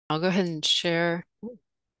I'll go ahead and share.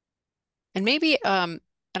 And maybe, I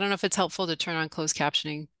don't know if it's helpful to turn on closed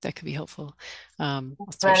captioning. That could be helpful. I'll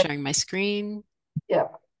start Right. sharing my screen. Yeah.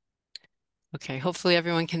 Okay, hopefully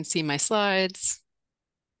everyone can see my slides.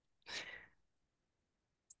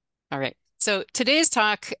 All right. So today's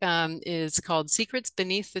talk is called Secrets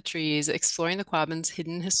Beneath the Trees, Exploring the Quabbin's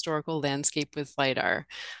Hidden Historical Landscape with Lidar.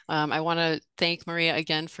 I want to thank Maria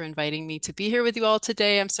again for inviting me to be here with you all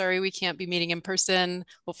today. I'm sorry we can't be meeting in person.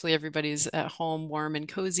 Hopefully everybody's at home, warm and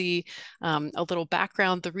cozy. A little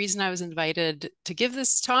background, the reason I was invited to give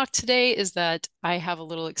this talk today is that I have a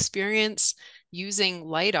little experience using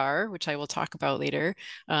LiDAR, which I will talk about later,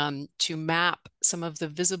 to map some of the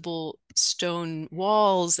visible stone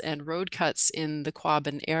walls and road cuts in the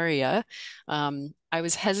Quabbin area. I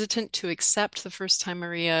was hesitant to accept the first time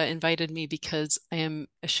Maria invited me because I am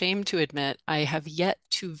ashamed to admit I have yet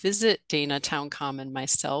to visit Dana Town Common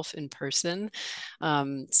myself in person.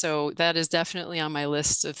 So that is definitely on my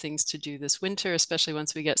list of things to do this winter, especially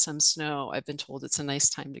once we get some snow. I've been told it's a nice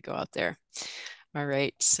time to go out there. All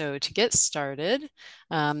right, so to get started,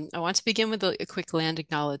 I want to begin with a quick land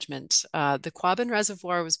acknowledgement. The Quabbin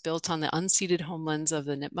Reservoir was built on the unceded homelands of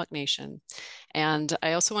the Nipmuc Nation. And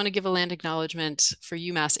I also want to give a land acknowledgement for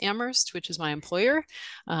UMass Amherst, which is my employer.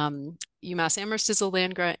 UMass Amherst is a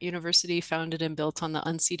land-grant university founded and built on the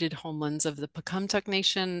unceded homelands of the Pecumtuck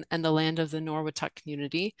Nation and the land of the Norwottuck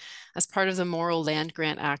community. As part of the Morrill Land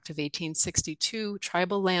Grant Act of 1862,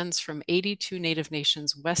 tribal lands from 82 Native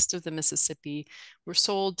nations west of the Mississippi were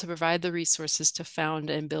sold to provide the resources to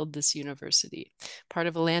found and build this university. Part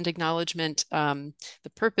of a land acknowledgement, the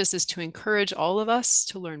purpose is to encourage all of us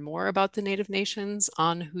to learn more about the Native nations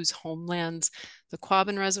on whose homelands the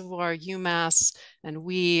Quabbin Reservoir, UMass, and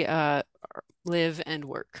we live and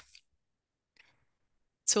work.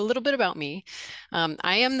 So a little bit about me.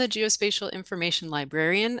 I am the Geospatial Information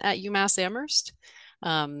Librarian at UMass Amherst.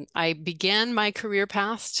 I began my career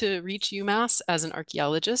path to reach UMass as an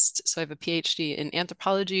archaeologist. So I have a PhD in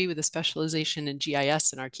anthropology with a specialization in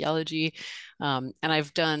GIS and archaeology. And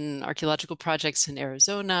I've done archaeological projects in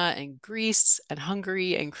Arizona and Greece and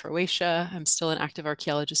Hungary and Croatia. I'm still an active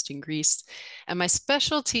archaeologist in Greece. And my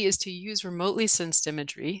specialty is to use remotely sensed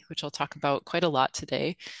imagery, which I'll talk about quite a lot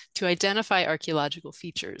today, to identify archaeological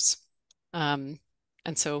features. And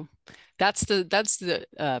so that's the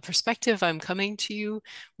perspective I'm coming to you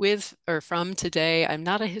with or from today. I'm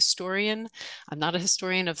not a historian. I'm not a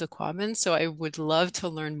historian of the Quabbin, so I would love to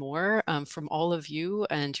learn more from all of you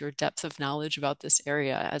and your depth of knowledge about this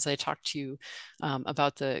area as I talk to you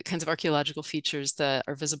about the kinds of archaeological features that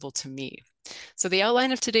are visible to me. So the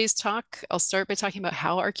outline of today's talk, I'll start by talking about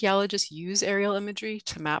how archaeologists use aerial imagery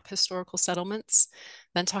to map historical settlements,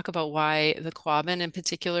 then talk about why the Quabbin in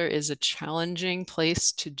particular is a challenging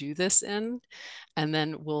place to do this in. And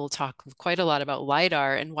then we'll talk quite a lot about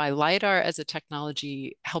LiDAR and why LiDAR as a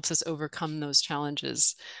technology helps us overcome those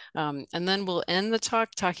challenges. And then we'll end the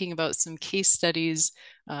talk talking about some case studies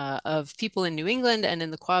of people in New England and in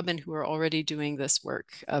the Quabbin who are already doing this work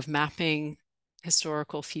of mapping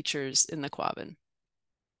historical features in the Quabbin.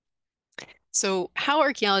 So how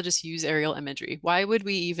archaeologists use aerial imagery? Why would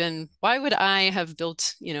I have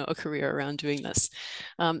built, a career around doing this?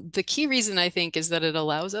 The key reason I think is that it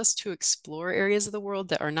allows us to explore areas of the world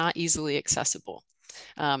that are not easily accessible.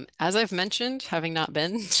 As I've mentioned, having not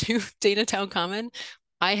been to Dana Town Common,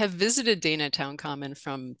 I have visited Dana Town Common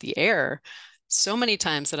from the air so many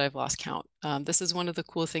times that I've lost count. This is one of the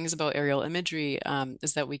cool things about aerial imagery,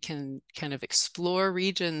 is that we can kind of explore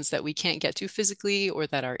regions that we can't get to physically or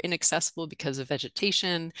that are inaccessible because of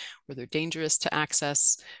vegetation, or they're dangerous to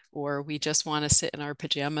access, or we just want to sit in our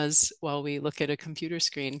pajamas while we look at a computer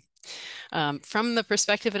screen. From the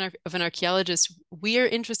perspective of an archaeologist, we are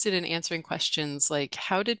interested in answering questions like,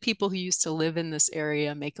 how did people who used to live in this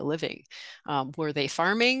area make a living? Were they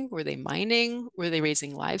farming? Were they mining? Were they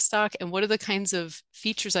raising livestock? And what are the kinds of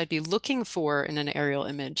features I'd be looking for in an aerial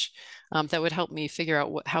image that would help me figure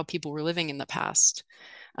out how people were living in the past?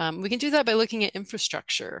 We can do that by looking at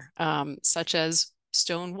infrastructure, such as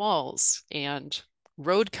stone walls and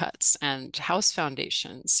road cuts and house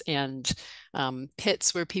foundations and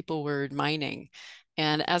pits where people were mining.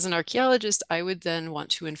 And as an archaeologist, I would then want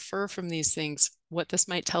to infer from these things what this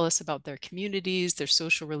might tell us about their communities, their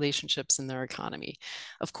social relationships, and their economy.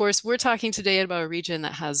 Of course, we're talking today about a region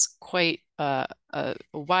that has quite a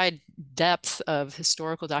wide depth of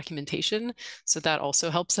historical documentation, so that also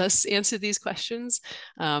helps us answer these questions.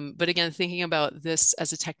 But again, thinking about this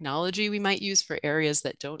as a technology we might use for areas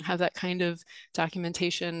that don't have that kind of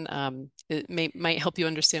documentation, it might help you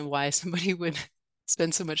understand why somebody would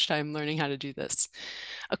spend so much time learning how to do this.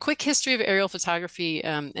 A quick history of aerial photography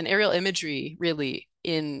and aerial imagery, really,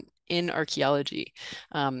 in archaeology.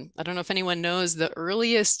 I don't know if anyone knows, the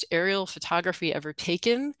earliest aerial photography ever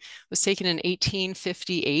taken was taken in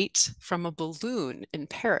 1858 from a balloon in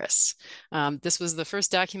Paris. This was the first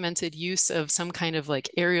documented use of some kind of like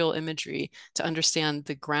aerial imagery to understand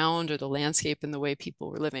the ground or the landscape and the way people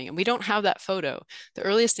were living. And we don't have that photo. The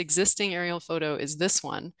earliest existing aerial photo is this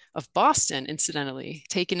one of Boston, incidentally,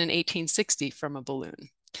 taken in 1860 from a balloon.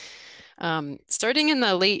 Starting in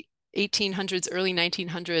the late 1800s, early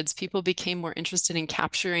 1900s, people became more interested in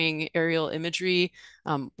capturing aerial imagery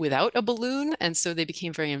without a balloon. And so they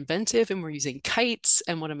became very inventive and were using kites.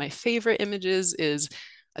 And one of my favorite images is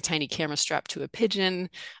a tiny camera strapped to a pigeon.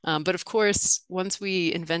 But of course, once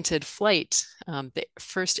we invented flight, the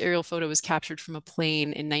first aerial photo was captured from a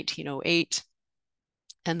plane in 1908.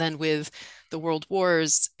 And then with the World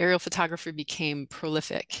Wars, aerial photography became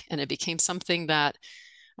prolific, and it became something that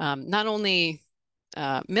not only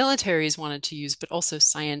militaries wanted to use, but also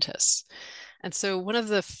scientists. And so one of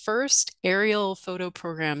the first aerial photo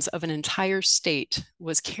programs of an entire state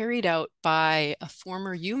was carried out by a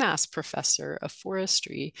former UMass professor of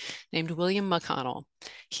forestry named William McConnell.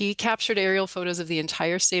 He captured aerial photos of the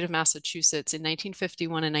entire state of Massachusetts in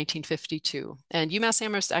 1951 and 1952. And UMass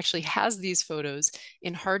Amherst actually has these photos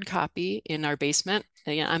in hard copy in our basement.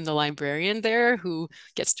 Again, I'm the librarian there who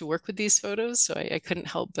gets to work with these photos, so I couldn't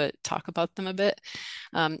help but talk about them a bit.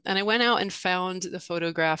 And I went out and found the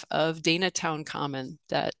photograph of Dana Town Common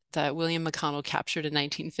that William McConnell captured in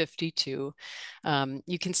 1952.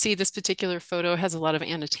 You can see this particular photo has a lot of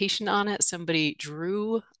annotation on it. Somebody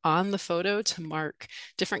drew on the photo to mark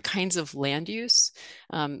different kinds of land use.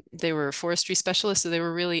 They were forestry specialists, so they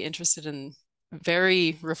were really interested in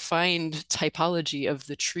very refined typology of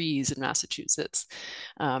the trees in Massachusetts.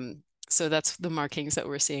 So that's the markings that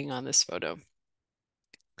we're seeing on this photo.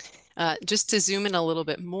 Just to zoom in a little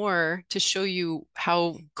bit more to show you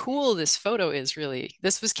how cool this photo is, really.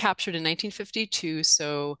 This was captured in 1952,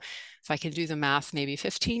 so if I can do the math, maybe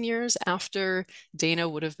 15 years after Dana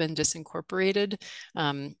would have been disincorporated.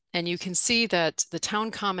 And you can see that the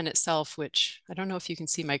town common itself, which I don't know if you can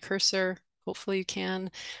see my cursor, hopefully you can.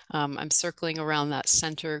 I'm circling around that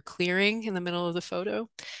center clearing in the middle of the photo.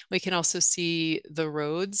 We can also see the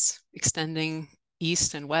roads extending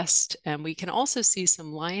east and west, and we can also see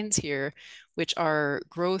some lines here, which are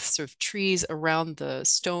growths of trees around the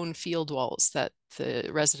stone field walls that the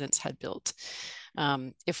residents had built.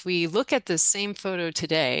 If we look at the same photo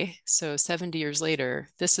today, so 70 years later,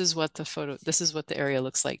 this is what the area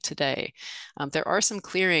looks like today. There are some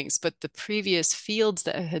clearings, but the previous fields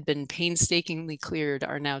that had been painstakingly cleared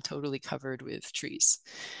are now totally covered with trees.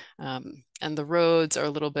 And the roads are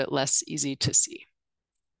a little bit less easy to see.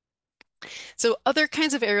 So other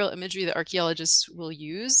kinds of aerial imagery that archaeologists will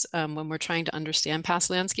use when we're trying to understand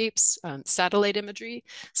past landscapes, satellite imagery.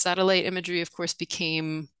 Satellite imagery, of course,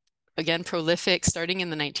 became, again, prolific starting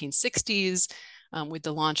in the 1960s with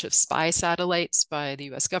the launch of spy satellites by the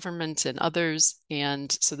US government and others.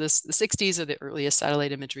 And so the 60s are the earliest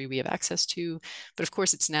satellite imagery we have access to, but of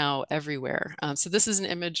course it's now everywhere. So this is an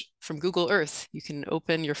image from Google Earth. You can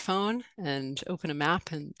open your phone and open a map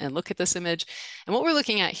and look at this image. And what we're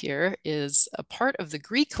looking at here is a part of the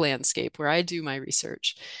Greek landscape where I do my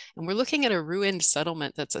research. And we're looking at a ruined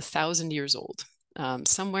settlement that's 1,000 years old,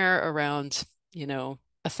 somewhere around,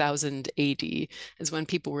 1000 AD is when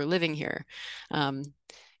people were living here.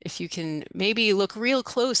 If you can maybe look real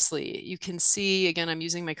closely, you can see, again, I'm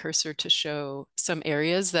using my cursor to show some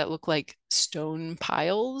areas that look like stone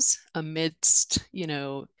piles amidst,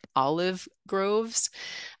 olive groves.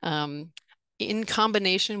 In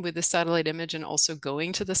combination with the satellite image and also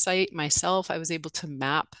going to the site myself, I was able to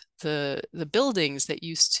map the buildings that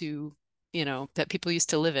used to that people used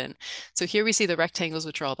to live in. So here we see the rectangles,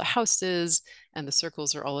 which are all the houses, and the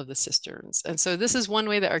circles are all of the cisterns. And so this is one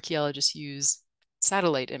way that archaeologists use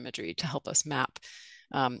satellite imagery to help us map.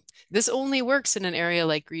 This only works in an area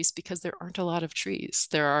like Greece because there aren't a lot of trees.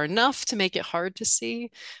 There are enough to make it hard to see,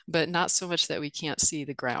 but not so much that we can't see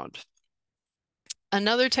the ground.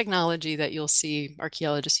 Another technology that you'll see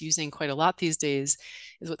archaeologists using quite a lot these days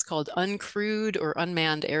is what's called uncrewed or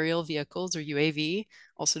unmanned aerial vehicles, or UAV,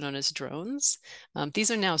 also known as drones.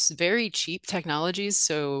 These are now very cheap technologies,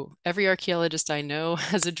 so every archaeologist I know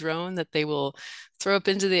has a drone that they will throw up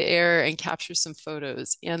into the air and capture some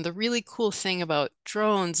photos. And the really cool thing about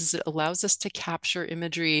drones is it allows us to capture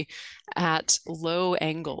imagery at low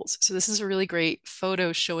angles. So this is a really great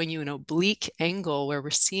photo showing you an oblique angle where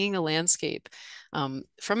we're seeing a landscape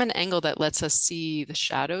from an angle that lets us see the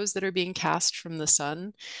shadows that are being cast from the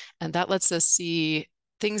sun. And that lets us see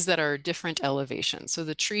things that are different elevations. So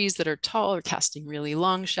the trees that are tall are casting really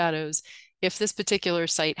long shadows. If this particular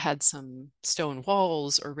site had some stone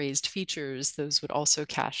walls or raised features, those would also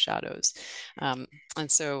cast shadows. And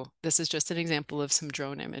so this is just an example of some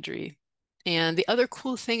drone imagery. And the other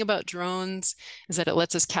cool thing about drones is that it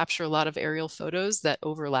lets us capture a lot of aerial photos that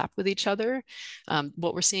overlap with each other.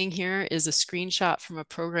 What we're seeing here is a screenshot from a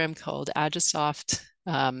program called Agisoft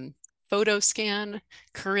PhotoScan,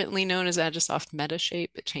 currently known as Agisoft Metashape.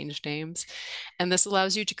 It changed names. And this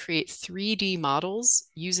allows you to create 3D models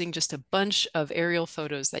using just a bunch of aerial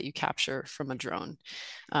photos that you capture from a drone.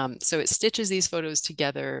 So it stitches these photos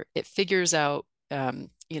together. It figures out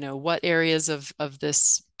what areas of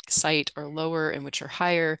this site are lower and which are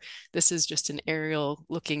higher. This is just an aerial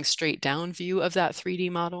looking straight down view of that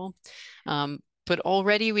 3D model. But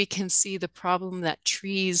already we can see the problem that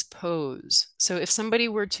trees pose. So if somebody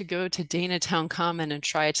were to go to Dana Town Common and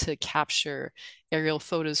try to capture aerial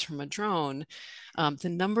photos from a drone, the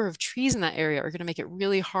number of trees in that area are going to make it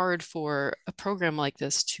really hard for a program like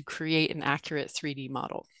this to create an accurate 3D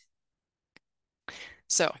model.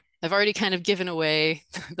 So I've already kind of given away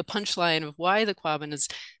the punchline of why the Quabbin is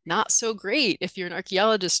not so great if you're an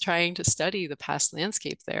archaeologist trying to study the past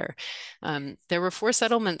landscape there. There were 4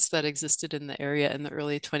 settlements that existed in the area in the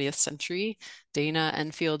early 20th century: Dana,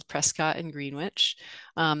 Enfield, Prescott, and Greenwich.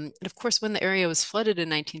 And of course, when the area was flooded in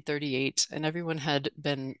 1938 and everyone had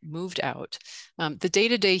been moved out, the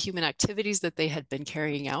day-to-day human activities that they had been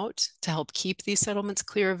carrying out to help keep these settlements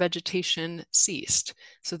clear of vegetation ceased.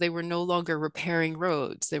 So they were no longer repairing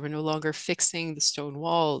roads. They were no longer fixing the stone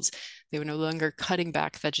walls. They were no longer cutting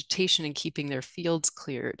back vegetation and keeping their fields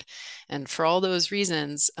cleared. And for all those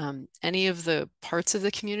reasons, any of the parts of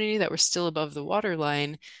the community that were still above the water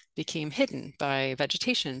line became hidden by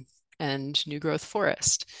vegetation and new growth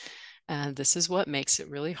forest. And this is what makes it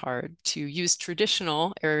really hard to use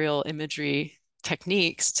traditional aerial imagery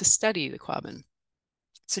techniques to study the Quabbin.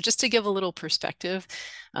 So just to give a little perspective,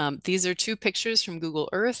 these are 2 pictures from Google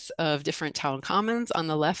Earth of different town commons. On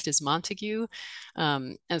the left is Montague.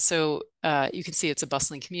 And so you can see it's a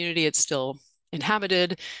bustling community. It's still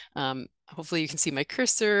inhabited. Hopefully you can see my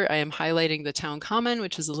cursor. I am highlighting the town common,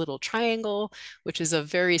 which is a little triangle, which is a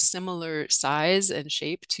very similar size and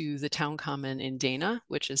shape to the town common in Dana,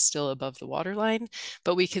 which is still above the water line.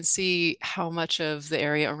 But we can see how much of the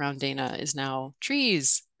area around Dana is now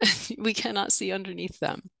trees. We cannot see underneath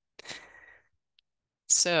them.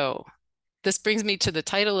 So this brings me to the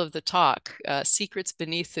title of the talk, Secrets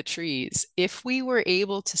Beneath the Trees. If we were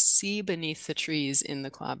able to see beneath the trees in the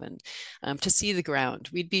Quabbin, to see the ground,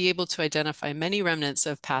 we'd be able to identify many remnants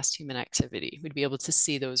of past human activity. We'd be able to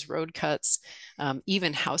see those road cuts,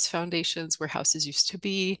 even house foundations where houses used to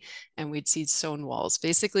be, and we'd see stone walls.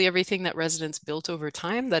 Basically everything that residents built over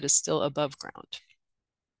time that is still above ground.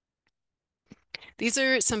 These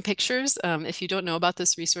are some pictures. If you don't know about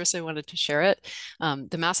this resource, I wanted to share it.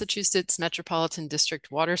 The Massachusetts Metropolitan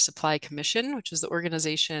District Water Supply Commission, which was the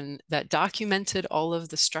organization that documented all of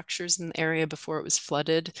the structures in the area before it was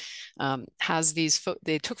flooded, has these,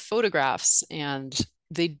 they took photographs and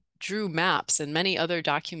they drew maps and many other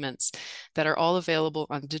documents that are all available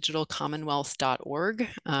on digitalcommonwealth.org,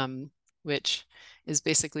 which is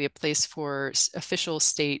basically a place for official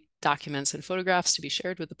state documents and photographs to be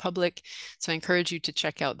shared with the public. So I encourage you to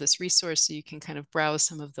check out this resource so you can kind of browse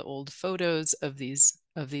some of the old photos of these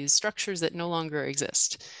structures that no longer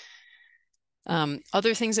exist.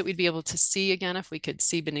 Other things that we'd be able to see again if we could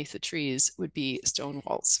see beneath the trees would be stone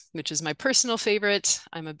walls, which is my personal favorite.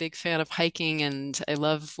 I'm a big fan of hiking and I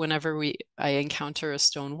love whenever I encounter a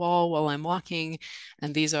stone wall while I'm walking,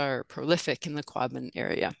 and these are prolific in the Quabbin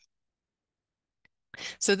area.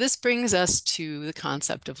 So this brings us to the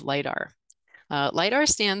concept of LIDAR. LIDAR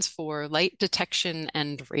stands for light detection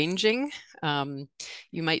and ranging.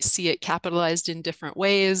 You might see it capitalized in different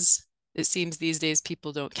ways. It seems these days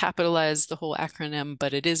people don't capitalize the whole acronym,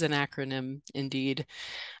 but it is an acronym indeed.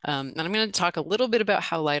 And I'm going to talk a little bit about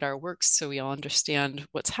how LIDAR works so we all understand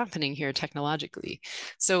what's happening here technologically.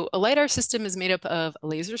 So a LIDAR system is made up of a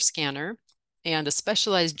laser scanner and a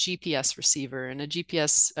specialized GPS receiver. And a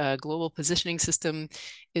GPS global positioning system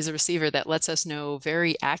is a receiver that lets us know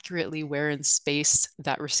very accurately where in space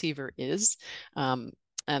that receiver is.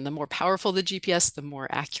 And the more powerful the GPS, the more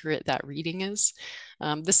accurate that reading is.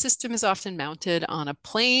 The system is often mounted on a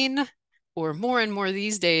plane, or more and more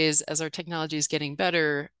these days, as our technology is getting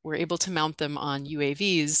better, we're able to mount them on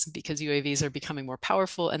UAVs because UAVs are becoming more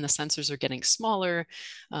powerful and the sensors are getting smaller.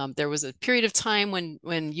 There was a period of time when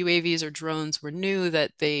UAVs or drones were new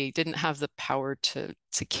that they didn't have the power to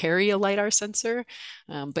carry a LiDAR sensor,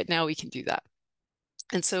 but now we can do that.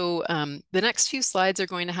 And so the next few slides are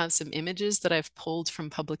going to have some images that I've pulled from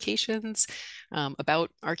publications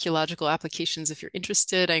about archaeological applications. If you're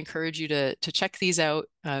interested, I encourage you to check these out.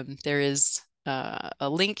 There is a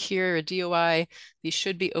link here, a DOI. These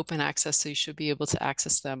should be open access, so you should be able to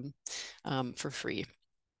access them for free.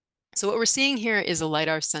 So what we're seeing here is a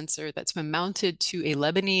LiDAR sensor that's been mounted to a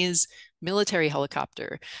Lebanese military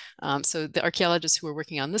helicopter. So the archaeologists who were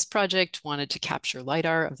working on this project wanted to capture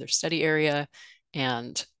LiDAR of their study area,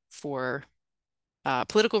 and for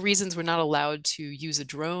political reasons, we're not allowed to use a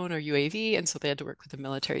drone or UAV, and so they had to work with the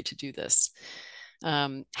military to do this.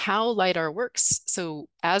 How LiDAR works, so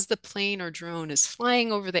as the plane or drone is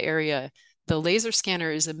flying over the area, the laser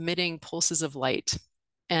scanner is emitting pulses of light.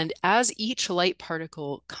 And as each light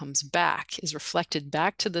particle comes back, is reflected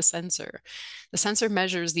back to the sensor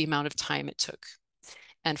measures the amount of time it took.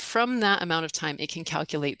 And from that amount of time, it can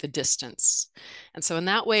calculate the distance. And so in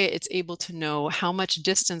that way, it's able to know how much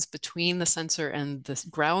distance between the sensor and the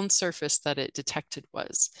ground surface that it detected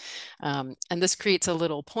was. And this creates a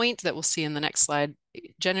little point that we'll see in the next slide.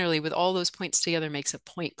 Generally, with all those points together, makes a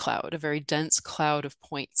point cloud, a very dense cloud of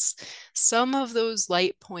points. Some of those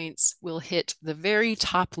light points will hit the very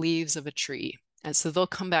top leaves of a tree, and so they'll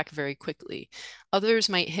come back very quickly. Others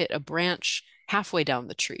might hit a branch halfway down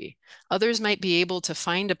the tree. Others might be able to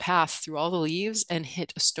find a path through all the leaves and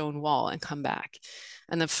hit a stone wall and come back.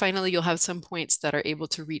 And then finally, you'll have some points that are able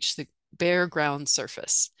to reach the bare ground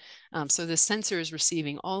surface. So the sensor is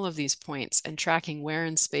receiving all of these points and tracking where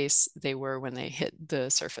in space they were when they hit the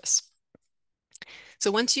surface. So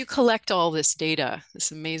once you collect all this data,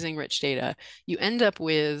 this amazing rich data, you end up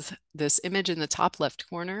with this image in the top left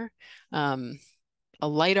corner, a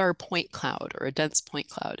LiDAR point cloud or a dense point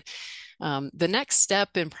cloud. The next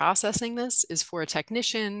step in processing this is for a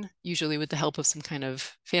technician, usually with the help of some kind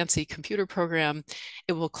of fancy computer program,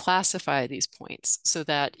 it will classify these points so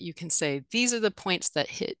that you can say, these are the points that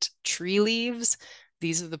hit tree leaves,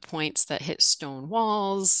 these are the points that hit stone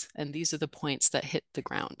walls, and these are the points that hit the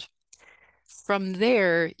ground. From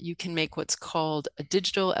there, you can make what's called a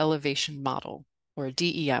digital elevation model, or a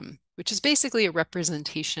DEM, which is basically a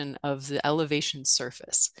representation of the elevation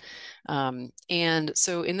surface. And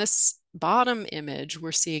so in this bottom image,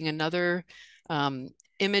 we're seeing another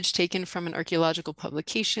image taken from an archaeological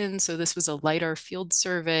publication. So this was a LiDAR field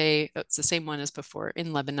survey. It's the same one as before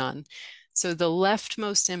in Lebanon. So the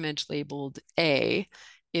leftmost image labeled A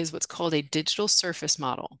is what's called a digital surface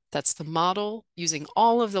model. That's the model using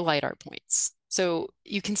all of the LiDAR points. So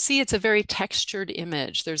you can see it's a very textured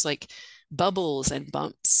image. There's like bubbles and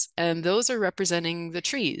bumps, and those are representing the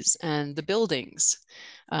trees and the buildings.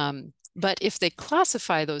 But if they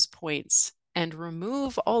classify those points and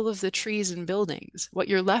remove all of the trees and buildings, what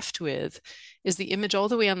you're left with is the image all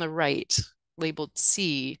the way on the right, labeled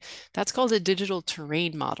C. That's called a digital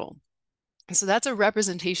terrain model. And so that's a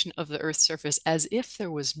representation of the Earth's surface as if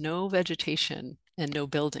there was no vegetation and no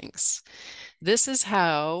buildings. This is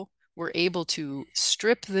how we're able to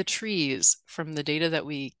strip the trees from the data that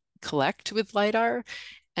we collect with LiDAR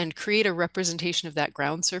and create a representation of that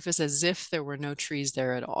ground surface as if there were no trees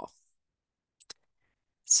there at all.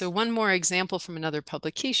 So one more example from another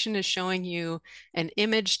publication is showing you an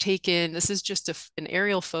image taken, this is just an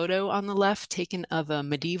aerial photo on the left taken of a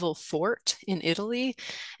medieval fort in Italy.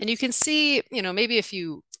 And you can see, maybe if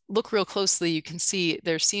you look real closely, you can see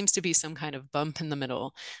there seems to be some kind of bump in the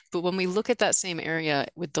middle. But when we look at that same area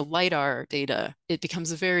with the LiDAR data, it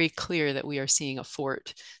becomes very clear that we are seeing a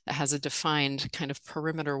fort that has a defined kind of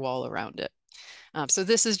perimeter wall around it. So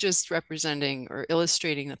this is just representing or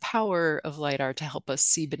illustrating the power of LiDAR to help us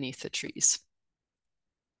see beneath the trees.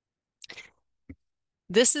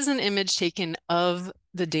 This is an image taken of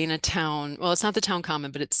the Dana town. Well, it's not the town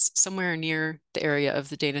common, but it's somewhere near the area of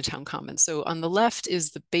the Dana town common. So on the left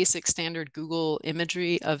is the basic standard Google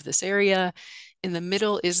imagery of this area. In the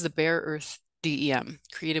middle is the bare earth DEM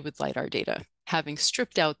created with LiDAR data, having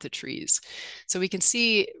stripped out the trees. So we can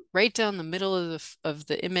see right down the middle of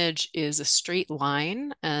the image is a straight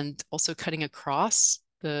line and also cutting across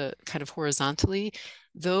the kind of horizontally.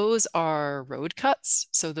 Those are road cuts.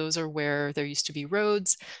 So those are where there used to be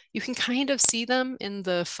roads. You can kind of see them in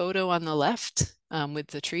the photo on the left with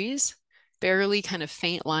the trees, barely kind of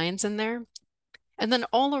faint lines in there. And then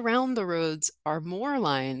all around the roads are more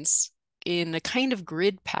lines in a kind of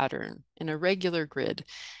grid pattern, in a regular grid.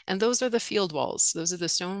 And those are the field walls. Those are the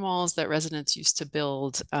stone walls that residents used to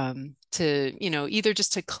build to, either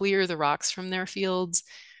just to clear the rocks from their fields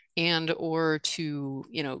and or to,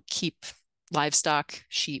 keep livestock,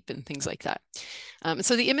 sheep, and things like that.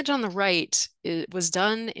 So the image on the right was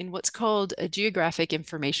done in what's called a Geographic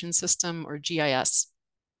Information System, or GIS.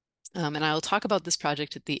 And I'll talk about this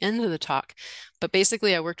project at the end of the talk, but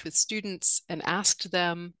basically I worked with students and asked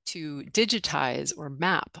them to digitize or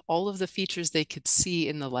map all of the features they could see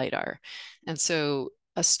in the LiDAR. And so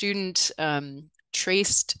a student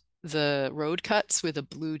traced the road cuts with a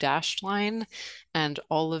blue dashed line and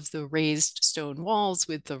all of the raised stone walls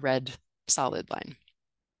with the red solid line.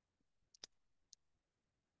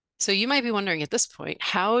 So you might be wondering at this point,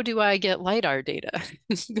 how do I get LiDAR data?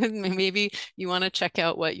 Maybe you want to check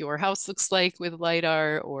out what your house looks like with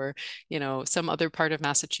LiDAR, or, some other part of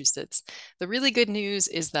Massachusetts. The really good news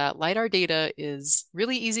is that LiDAR data is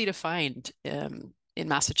really easy to find in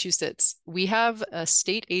Massachusetts. We have a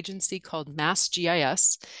state agency called Mass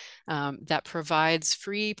GIS that provides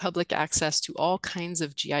free public access to all kinds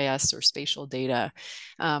of GIS or spatial data.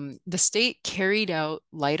 The state carried out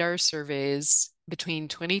LiDAR surveys between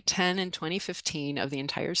 2010 and 2015 of the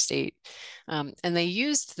entire state. And they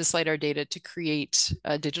used this LiDAR data to create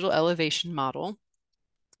a digital elevation model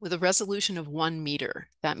with a resolution of 1 meter.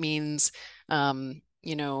 That means, every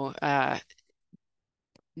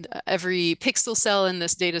pixel cell in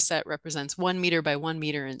this data set represents 1 meter by 1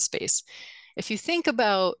 meter in space. If you think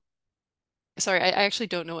about, sorry, I actually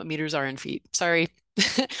don't know what meters are in feet. Sorry,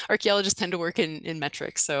 archaeologists tend to work in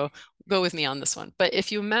metrics, so go with me on this one. But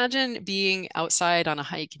if you imagine being outside on a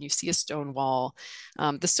hike and you see a stone wall,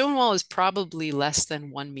 the stone wall is probably less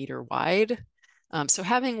than 1 meter wide. So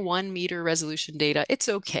having 1 meter resolution data, it's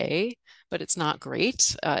okay, but it's not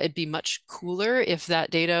great. It'd be much cooler if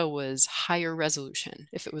that data was higher resolution,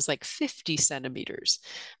 if it was like 50 centimeters,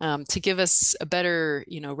 to give us a better,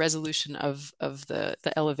 resolution of the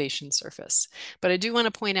elevation surface. But I do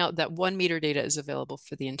want to point out that 1 meter data is available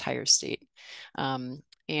for the entire state.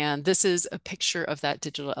 And this is a picture of that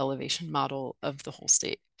digital elevation model of the whole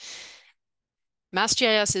state.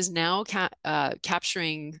 MassGIS is now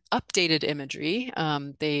capturing updated imagery.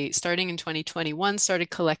 They, starting in 2021, started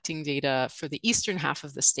collecting data for the eastern half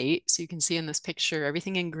of the state. So you can see in this picture,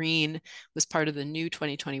 everything in green was part of the new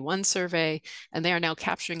 2021 survey, and they are now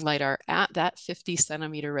capturing LiDAR at that 50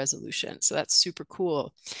 centimeter resolution. So that's super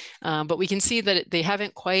cool. But we can see that they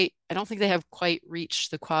haven't quite, I don't think they have quite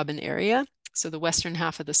reached the Quabbin area. So the western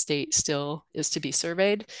half of the state still is to be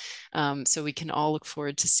surveyed. So we can all look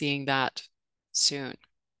forward to seeing that soon.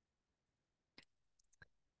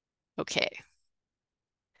 Okay.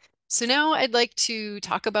 So now I'd like to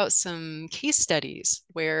talk about some case studies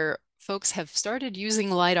where folks have started using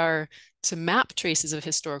LiDAR to map traces of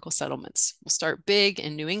historical settlements. We'll start big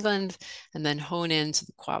in New England and then hone into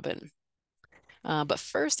the Quabbin. But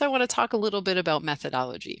first, I want to talk a little bit about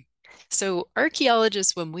methodology. So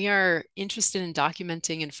archaeologists, when we are interested in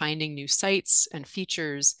documenting and finding new sites and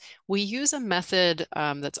features, we use a method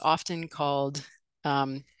that's often called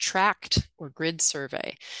tract or grid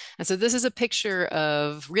survey. And so this is a picture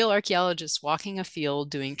of real archaeologists walking a field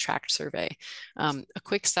doing tract survey. A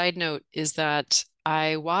quick side note is that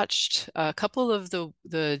I watched a couple of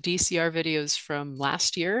the DCR videos from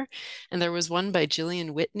last year, and there was one by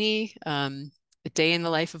Gillian Whitney, A Day in the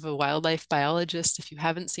Life of a Wildlife Biologist. If you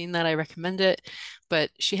haven't seen that, I recommend it. But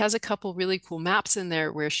she has a couple really cool maps in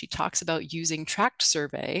there where she talks about using tract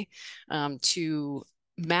survey to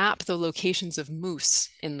map the locations of moose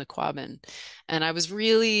in the Quabbin. And I was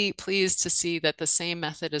really pleased to see that the same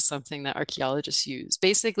method is something that archaeologists use.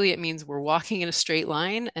 Basically, it means we're walking in a straight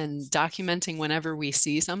line and documenting whenever we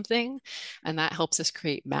see something. And that helps us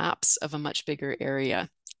create maps of a much bigger area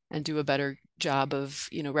and do a better job of,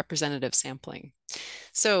 representative sampling.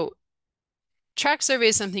 So tract survey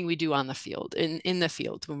is something we do on the field, in the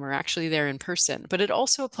field when we're actually there in person, but it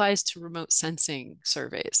also applies to remote sensing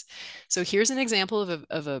surveys. So here's an example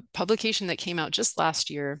of a publication that came out just last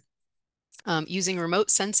year using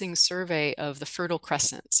remote sensing survey of the Fertile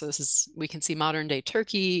Crescent. So we can see modern day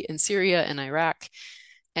Turkey and Syria and Iraq.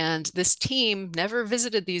 And this team never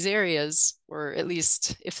visited these areas, or at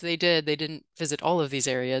least if they did, they didn't visit all of these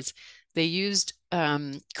areas. They used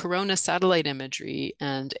corona satellite imagery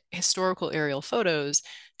and historical aerial photos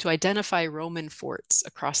to identify Roman forts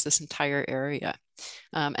across this entire area.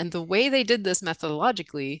 And the way they did this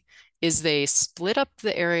methodologically is they split up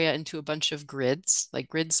the area into a bunch of grids, like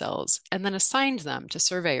grid cells, and then assigned them to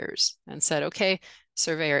surveyors and said, okay,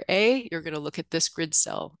 Surveyor A, you're going to look at this grid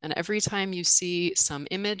cell. And every time you see some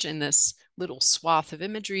image in this little swath of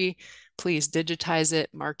imagery, please digitize it,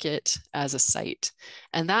 mark it as a site.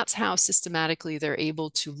 And that's how systematically they're able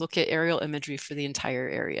to look at aerial imagery for the entire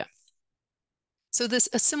area. So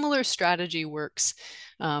a similar strategy works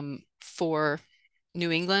for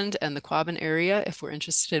New England and the Quabbin area if we're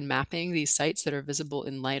interested in mapping these sites that are visible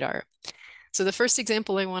in LiDAR. So the first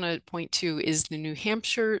example I want to point to is the New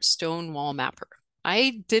Hampshire Stone Wall Mapper.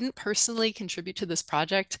 I didn't personally contribute to this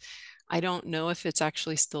project. I don't know if it's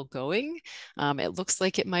actually still going. It looks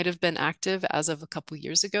like it might have been active as of a couple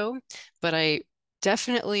years ago, but I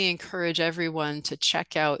definitely encourage everyone to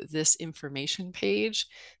check out this information page.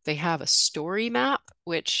 They have a story map,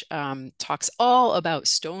 which talks all about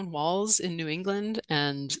stone walls in New England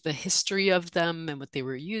and the history of them and what they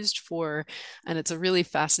were used for. And it's a really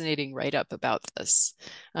fascinating write-up about this.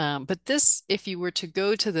 But this, if you were to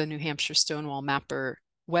go to the New Hampshire Stonewall Mapper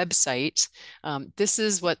website, this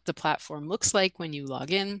is what the platform looks like when you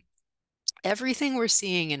log in. Everything we're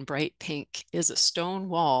seeing in bright pink is a stone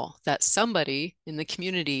wall that somebody in the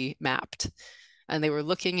community mapped. And they were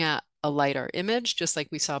looking at a LiDAR image, just like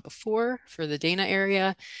we saw before for the Dana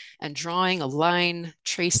area, and drawing a line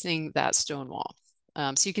tracing that stone wall.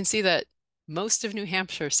 So you can see that most of New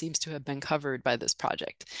Hampshire seems to have been covered by this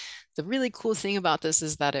project. The really cool thing about this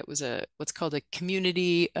is that it was what's called a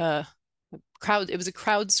community it was a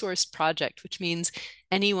crowdsourced project, which means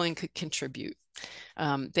anyone could contribute.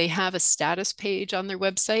 They have a status page on their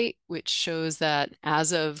website, which shows that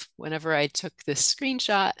as of whenever I took this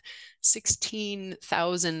screenshot,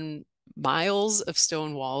 16,000 miles of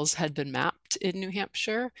stone walls had been mapped in New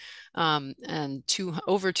Hampshire, and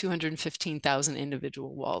over 215,000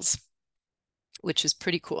 individual walls, which is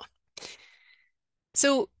pretty cool.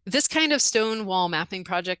 So this kind of stone wall mapping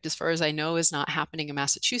project, as far as I know, is not happening in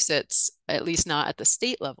Massachusetts, at least not at the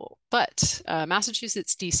state level. But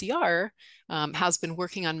Massachusetts DCR has been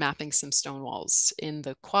working on mapping some stone walls in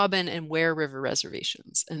the Quabbin and Ware River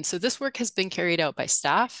reservations. And so this work has been carried out by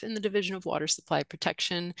staff in the Division of Water Supply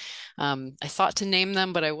Protection. I thought to name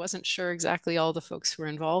them, but I wasn't sure exactly all the folks who were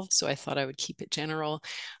involved, so I thought I would keep it general.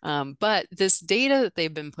 But this data that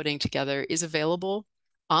they've been putting together is available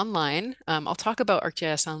online. I'll talk about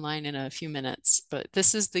ArcGIS Online in a few minutes, but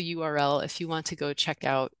this is the URL if you want to go check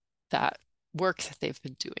out that work that they've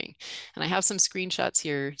been doing. And I have some screenshots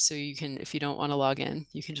here, so you can, if you don't want to log in,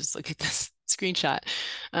 you can just look at this screenshot.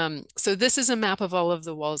 So this is a map of all of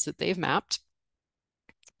the walls that they've mapped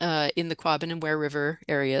in the Quabbin and Ware River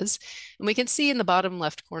areas. And we can see in the bottom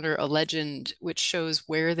left corner a legend which shows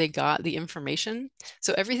where they got the information.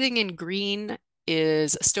 So everything in green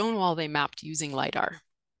is a stone wall they mapped using LiDAR.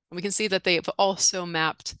 And we can see that they've also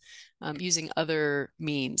mapped using other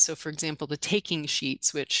means. So for example, the taking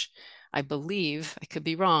sheets, which I believe, I could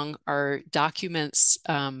be wrong, are documents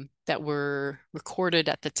that were recorded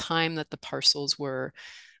at the time that the parcels were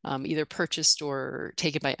either purchased or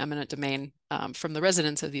taken by eminent domain from the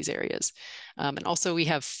residents of these areas. And also we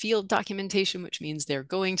have field documentation, which means they're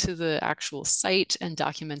going to the actual site and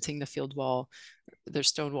documenting the field wall, their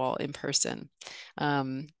stone wall in person.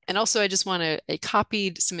 And also I just I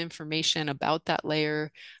copied some information about that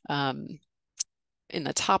layer in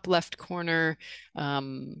the top left corner.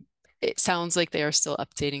 It sounds like they are still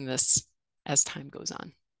updating this as time goes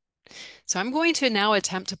on. So I'm going to now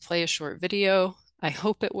attempt to play a short video. I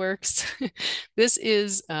hope it works. This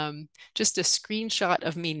is just a screenshot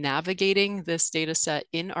of me navigating this data set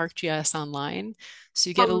in ArcGIS Online. So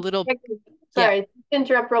you get a little... Sorry, yeah. To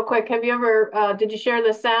interrupt real quick. Have you ever, did you share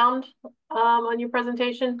the sound on your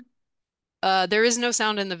presentation? There is no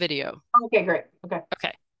sound in the video. Okay, great. Okay.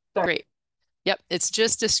 Okay, sorry. Great. Yep, it's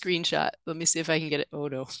just a screenshot. Let me see if I can get it. Oh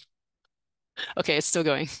no. Okay, it's still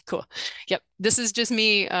going. Cool. Yep, this is just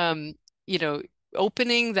me,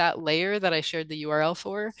 opening that layer that I shared the URL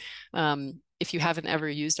for. If you haven't ever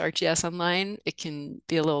used ArcGIS Online, it can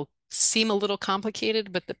be seem a little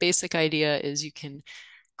complicated, but the basic idea is you can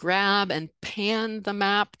grab and pan the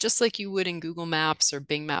map just like you would in Google Maps or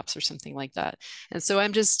Bing Maps or something like that. And so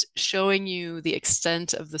I'm just showing you the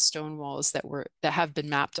extent of the stone walls that have been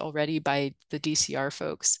mapped already by the DCR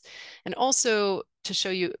folks. And also to show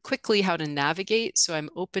you quickly how to navigate. So I'm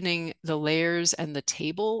opening the layers and the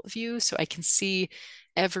table view so I can see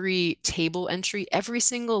every table entry. Every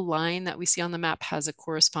single line that we see on the map has a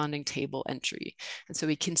corresponding table entry. And so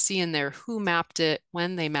we can see in there who mapped it,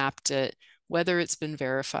 when they mapped it, whether it's been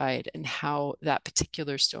verified, and how that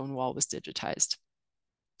particular stone wall was digitized.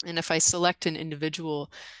 And if I select an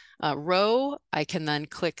individual row, I can then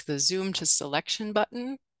click the zoom to selection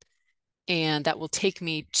button, and that will take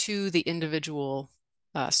me to the individual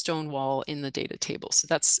stone wall in the data table. So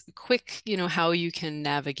that's quick, how you can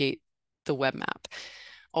navigate the web map.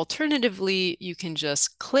 Alternatively, you can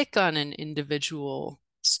just click on an individual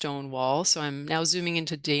stone wall. So I'm now zooming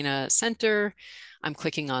into Dana Center. I'm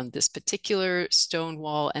clicking on this particular stone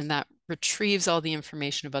wall, and that retrieves all the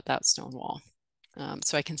information about that stone wall.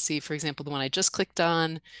 So I can see, for example, the one I just clicked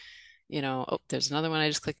on, oh, there's another one I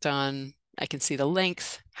just clicked on. I can see the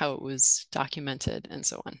length, how it was documented, and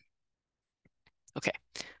so on. Okay,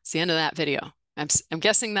 it's the end of that video. I'm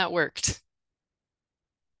guessing that worked.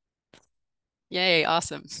 Yay,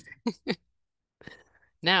 awesome.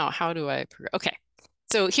 Now, how do I progress? Okay,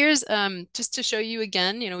 so here's just to show you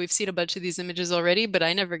again, we've seen a bunch of these images already, but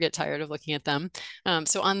I never get tired of looking at them.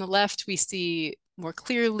 So on the left, we see more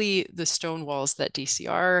clearly the stone walls that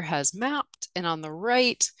DCR has mapped. And on the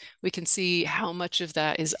right, we can see how much of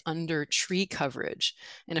that is under tree coverage.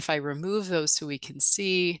 And if I remove those so we can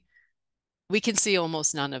see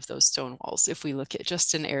almost none of those stone walls if we look at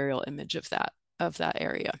just an aerial image of that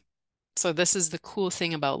area. So this is the cool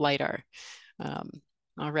thing about Lidar.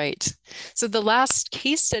 All right. So the last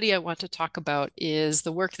case study I want to talk about is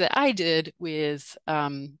the work that I did with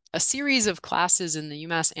a series of classes in the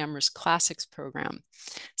UMass Amherst Classics program.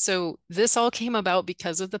 So this all came about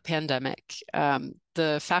because of the pandemic.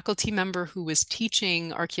 The faculty member who was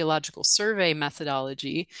teaching archaeological survey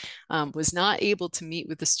methodology was not able to meet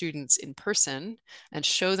with the students in person and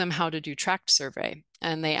show them how to do tract survey.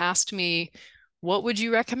 And they asked me, what would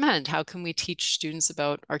you recommend? How can we teach students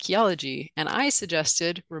about archaeology? And I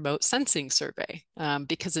suggested remote sensing survey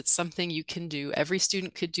because it's something you can do, every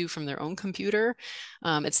student could do from their own computer.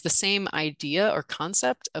 It's the same idea or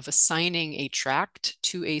concept of assigning a tract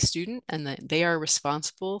to a student, and that they are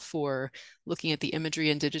responsible for looking at the imagery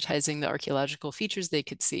and digitizing the archaeological features they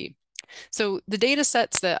could see. So the data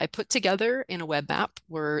sets that I put together in a web map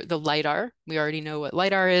were the LiDAR. We already know what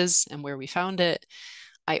LiDAR is and where we found it.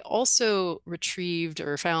 I also retrieved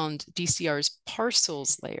or found DCR's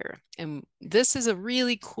parcels layer. And this is a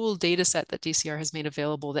really cool data set that DCR has made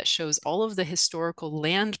available that shows all of the historical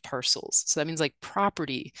land parcels. So that means like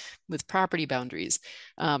property with property boundaries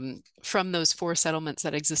from those 4 settlements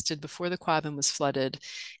that existed before the Quabbin was flooded.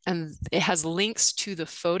 And it has links to the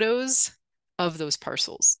photos of those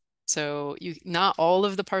parcels. So not all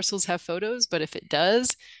of the parcels have photos, but if it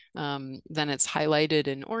does, then it's highlighted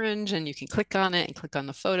in orange and you can click on it and click on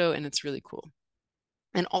the photo, and it's really cool.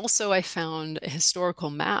 And also I found a historical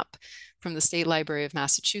map from the State Library of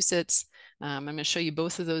Massachusetts. I'm going to show you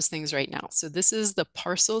both of those things right now. So this is the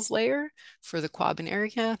parcels layer for the Quabbin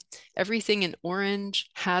area. Everything in orange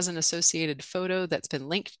has an associated photo that's been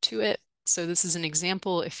linked to it. So this is an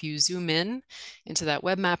example. If you zoom in into that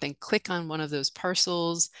web map and click on one of those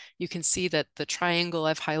parcels, you can see that the triangle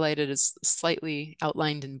I've highlighted is slightly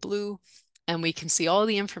outlined in blue, and we can see all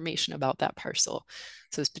the information about that parcel.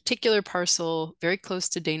 So this particular parcel, very close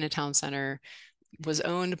to Dana Town Center, was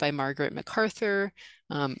owned by Margaret MacArthur.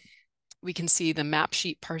 We can see the map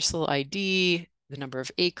sheet parcel ID, the number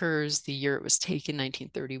of acres, the year it was taken,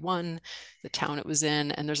 1931, the town it was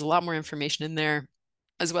in, and there's a lot more information in there,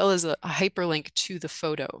 as well as a hyperlink to the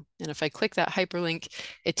photo. And if I click that hyperlink,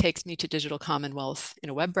 it takes me to Digital Commonwealth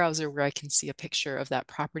in a web browser where I can see a picture of that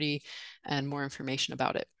property and more information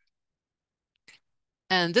about it.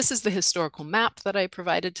 And this is the historical map that I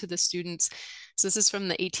provided to the students. So this is from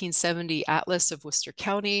the 1870 Atlas of Worcester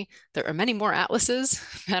County. There are many more atlases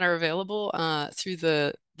that are available through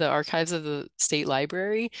the archives of the State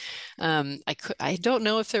Library. I don't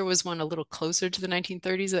know if there was one a little closer to the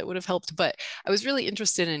 1930s that would have helped, but I was really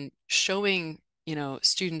interested in showing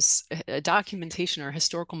students a documentation or a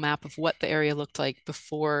historical map of what the area looked like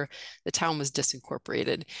before the town was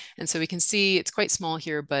disincorporated. And so we can see it's quite small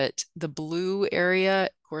here, but the blue area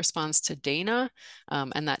corresponds to Dana,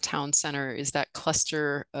 and that town center is that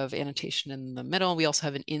cluster of annotation in the middle. We also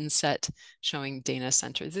have an inset showing Dana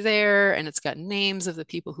Center there, and it's got names of the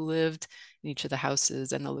people who lived in each of the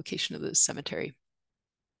houses and the location of the cemetery.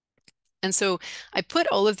 And so I put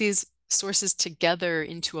all of these sources together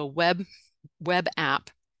into a web app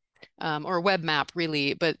or a web map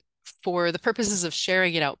really, but for the purposes of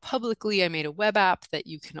sharing it out publicly, I made a web app that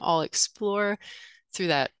you can all explore through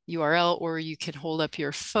that URL, or you can hold up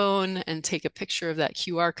your phone and take a picture of that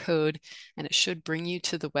QR code, and it should bring you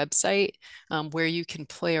to the website where you can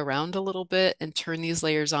play around a little bit and turn these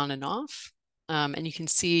layers on and off. And you can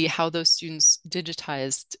see how those students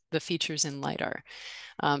digitized the features in LiDAR.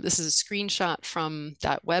 This is a screenshot from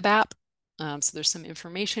that web app. So there's some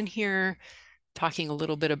information here talking a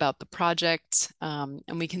little bit about the project. And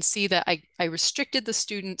we can see that I restricted the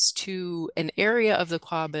students to an area of the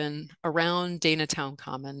Quabbin around Dana Town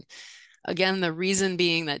Common. Again, the reason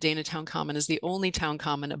being that Dana Town Common is the only town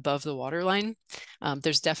common above the water line.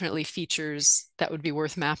 There's definitely features that would be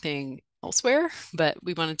worth mapping elsewhere, but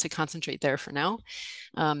we wanted to concentrate there for now.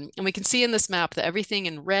 And we can see in this map that everything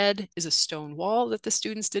in red is a stone wall that the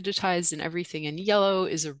students digitized, and everything in yellow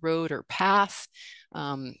is a road or path,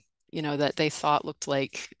 that they thought looked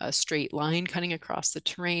like a straight line cutting across the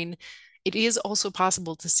terrain. It is also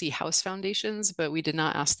possible to see house foundations, but we did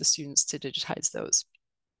not ask the students to digitize those.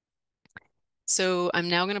 So I'm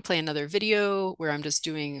now going to play another video where I'm just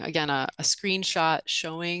doing, again, a screenshot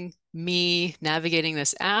showing me navigating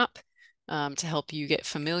this app to help you get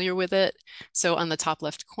familiar with it. So on the top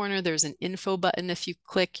left corner, there's an info button. If you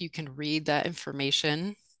click, you can read that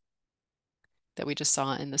information that we just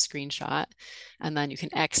saw in the screenshot, and then you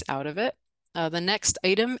can X out of it. The next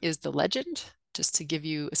item is the legend, just to give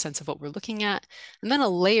you a sense of what we're looking at, and then a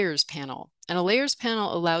layers panel. And a layers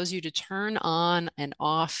panel allows you to turn on and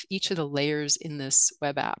off each of the layers in this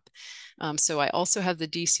web app. So I also have the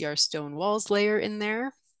DCR stone walls layer in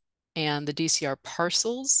there and the DCR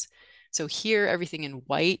parcels. So here, everything in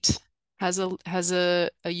white has a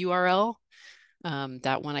URL.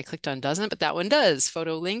 That one I clicked on doesn't, but that one does.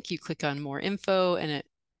 Photo link, you click on more info and it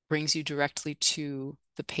brings you directly to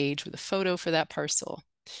the page with a photo for that parcel.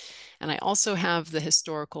 And I also have the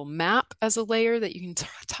historical map as a layer that you can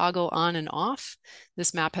toggle on and off.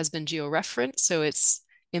 This map has been georeferenced, so it's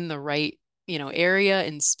in the right area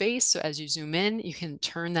in space. So as you zoom in, you can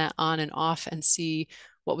turn that on and off and see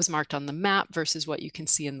what was marked on the map versus what you can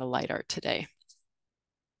see in the Lidar today.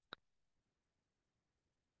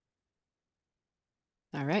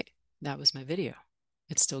 All right, that was my video.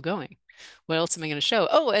 It's still going. What else am I going to show?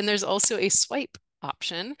 Oh, and there's also a swipe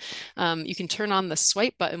option. You can turn on the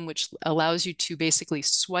swipe button, which allows you to basically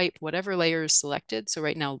swipe whatever layer is selected. So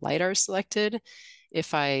right now, Lidar is selected.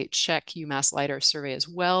 If I check UMass Lidar survey as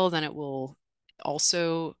well, then it will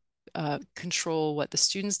also control what the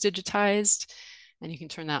students digitized. And you can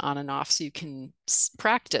turn that on and off so you can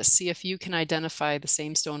practice, see if you can identify the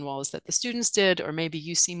same stone walls that the students did, or maybe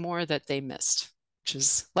you see more that they missed, which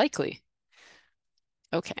is likely.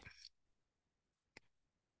 Okay.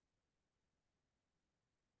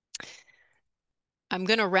 I'm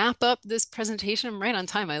going to wrap up this presentation. I'm right on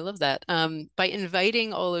time. I love that. By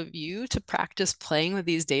inviting all of you to practice playing with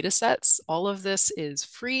these data sets. All of this is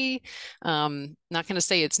free. Not going to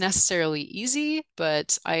say it's necessarily easy,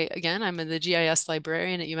 but I'm the GIS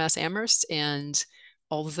librarian at UMass Amherst, and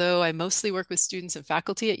although I mostly work with students and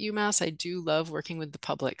faculty at UMass, I do love working with the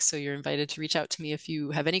public. So you're invited to reach out to me if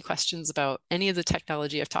you have any questions about any of the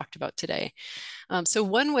technology I've talked about today. So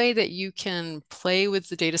one way that you can play with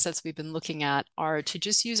the data sets we've been looking at are to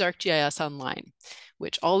just use ArcGIS Online,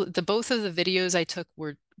 which both of the videos I took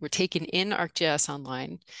were taken in ArcGIS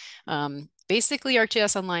Online. Basically,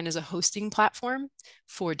 ArcGIS Online is a hosting platform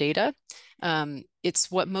for data.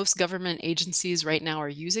 It's what most government agencies right now are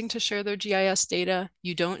using to share their GIS data.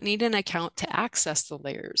 You don't need an account to access the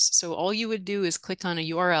layers. So all you would do is click on a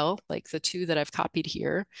URL, like the two that I've copied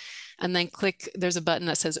here, and then there's a button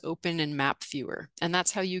that says Open in Map Viewer, and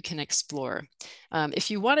that's how you can explore.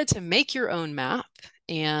 If you wanted to make your own map,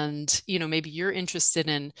 and maybe you're interested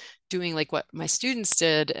in doing like what my students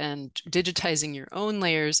did and digitizing your own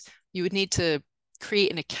layers, you would need to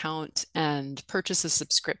create an account and purchase a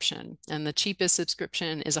subscription. And the cheapest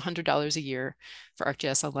subscription is $100 a year for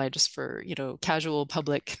ArcGIS Online, just for casual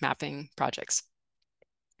public mapping projects.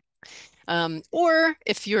 Or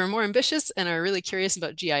if you're more ambitious and are really curious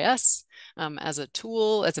about GIS as a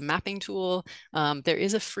tool, as a mapping tool, there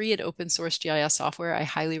is a free and open source GIS software I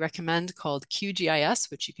highly recommend called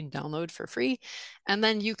QGIS, which you can download for free. And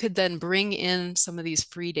then you could then bring in some of these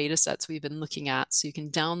free data sets we've been looking at. So you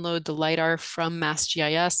can download the Lidar from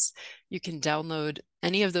MassGIS. You can download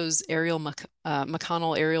any of those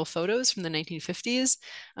McConnell aerial photos from the 1950s,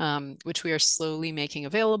 which we are slowly making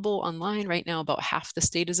available online. Right now, about half the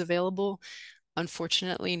state is available.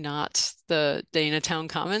 Unfortunately, not the Dana Town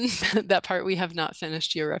Common. That part we have not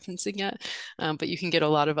finished georeferencing yet, but you can get a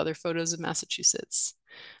lot of other photos of Massachusetts.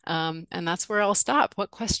 And that's where I'll stop.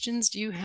 What questions do you have?